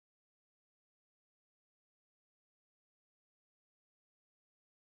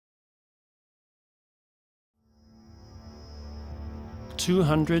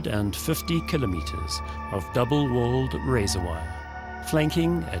250 kilometers of double-walled razor wire,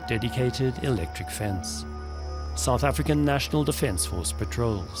 flanking a dedicated electric fence. South African National Defence Force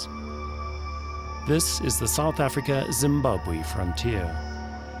patrols. This is the South Africa-Zimbabwe frontier.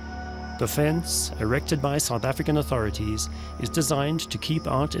 The fence, erected by South African authorities, is designed to keep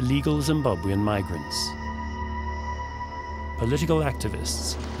out illegal Zimbabwean migrants. Political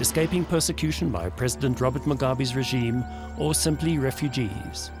activists, escaping persecution by President Robert Mugabe's regime, or simply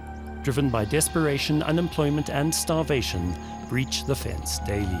refugees, driven by desperation, unemployment and starvation, breach the fence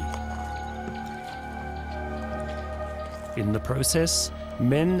daily. In the process,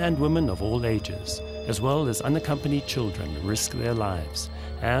 men and women of all ages, as well as unaccompanied children, risk their lives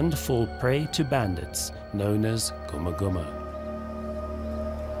and fall prey to bandits known as Guma Guma.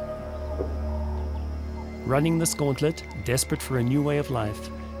 Running this gauntlet, desperate for a new way of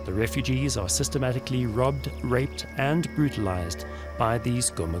life, the refugees are systematically robbed, raped and brutalized by these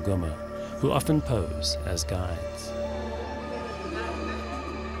Guma Guma, who often pose as guides.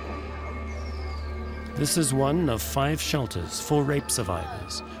 This is one of 5 shelters for rape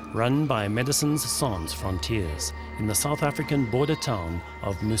survivors, run by Medicines Sans Frontiers in the South African border town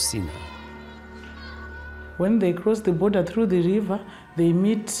of Musina. When they cross the border through the river, they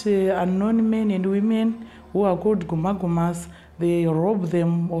meet unknown men and women who are called Guma Gumas. They rob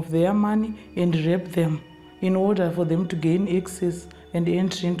them of their money and rape them in order for them to gain access and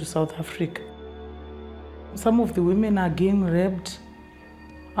entry into South Africa. Some of the women are getting raped,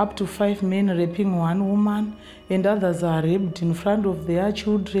 up to 5 men raping 1 woman, and others are raped in front of their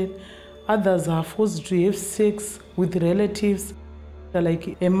children. Others are forced to have sex with relatives.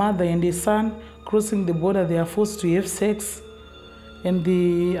 Like a mother and a son crossing the border, they are forced to have sex, and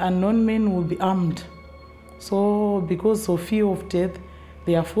the unknown men will be armed. So because of fear of death,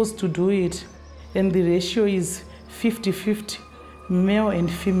 they are forced to do it, and the ratio is 50-50, male and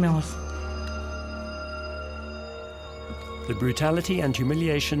females. The brutality and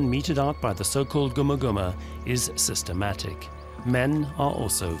humiliation meted out by the so-called Guma Guma is systematic. Men are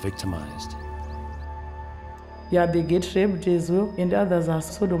also victimized. Yeah, they get raped as well, and others are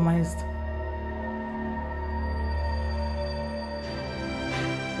sodomized.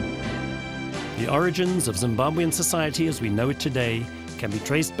 The origins of Zimbabwean society as we know it today can be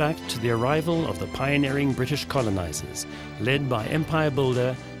traced back to the arrival of the pioneering British colonizers, led by empire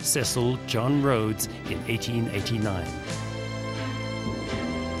builder Cecil John Rhodes in 1889.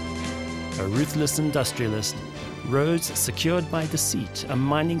 A ruthless industrialist, Rhodes secured by deceit a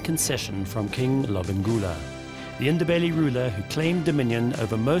mining concession from King Lobengula, the Ndebele ruler who claimed dominion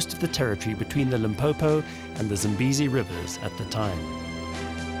over most of the territory between the Limpopo and the Zambezi rivers at the time.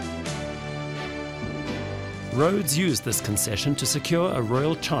 Rhodes used this concession to secure a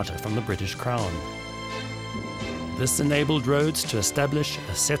royal charter from the British Crown. This enabled Rhodes to establish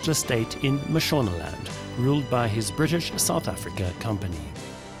a settler state in Mashonaland, ruled by his British South Africa Company.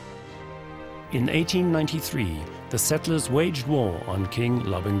 In 1893, the settlers waged war on King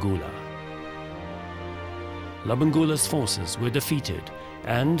Lobengula. Lobengula's forces were defeated,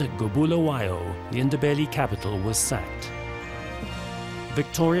 and Bulawayo, the Ndebele capital, was sacked.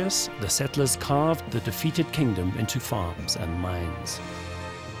 Victorious, the settlers carved the defeated kingdom into farms and mines.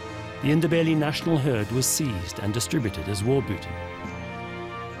 The Ndebele national herd was seized and distributed as war booty.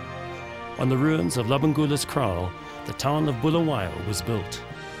 On the ruins of Lobengula's kraal, the town of Bulawayo was built.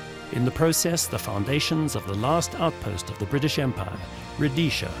 In the process, the foundations of the last outpost of the British Empire,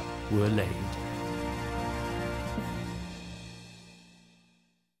 Rhodesia, were laid.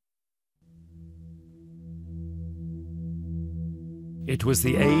 It was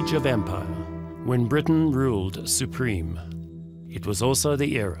the age of empire, when Britain ruled supreme. It was also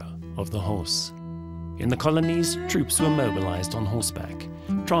the era of the horse. In the colonies, troops were mobilized on horseback.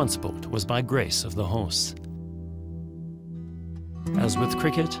 Transport was by grace of the horse. As with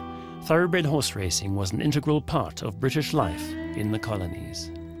cricket, thoroughbred horse racing was an integral part of British life in the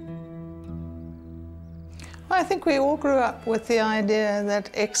colonies. Well, I think we all grew up with the idea that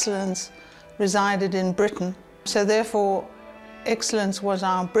excellence resided in Britain. So therefore, excellence was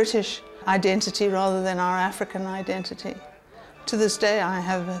our British identity rather than our African identity. To this day, I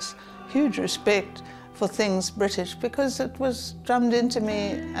have this huge respect for things British because it was drummed into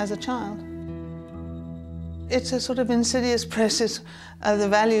me as a child. It's a sort of insidious process of the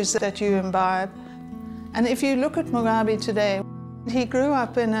values that you imbibe. And if you look at Mugabe today, he grew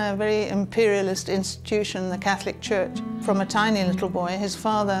up in a very imperialist institution, the Catholic Church. From a tiny little boy, his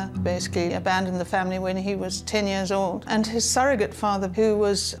father basically abandoned the family when he was 10 years old. And his surrogate father, who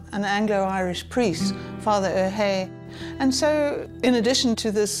was an Anglo-Irish priest, Father O'Hay. And so, in addition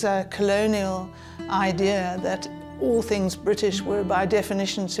to this colonial idea that all things British were by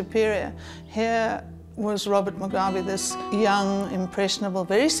definition superior. Here was Robert Mugabe, this young, impressionable,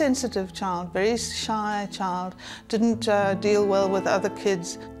 very sensitive child, very shy child, didn't deal well with other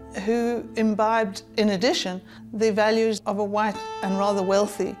kids, who imbibed, in addition, the values of a white and rather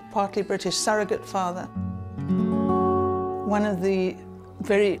wealthy, partly British surrogate father. One of the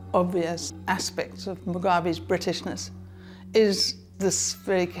very obvious aspects of Mugabe's Britishness is this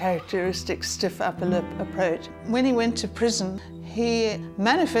very characteristic stiff upper lip approach. When he went to prison, he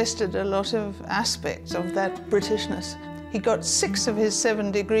manifested a lot of aspects of that Britishness. He got 6 of his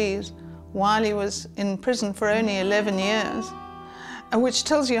 7 degrees while he was in prison for only 11 years, which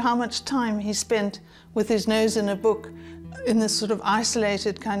tells you how much time he spent with his nose in a book in this sort of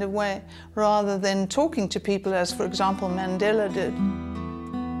isolated kind of way, rather than talking to people as, for example, Mandela did.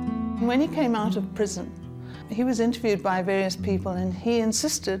 When he came out of prison, he was interviewed by various people and he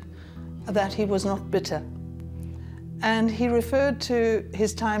insisted that he was not bitter. And he referred to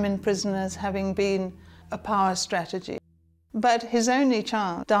his time in prison as having been a power strategy. But his only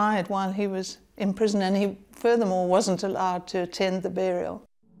child died while he was in prison, and he furthermore wasn't allowed to attend the burial.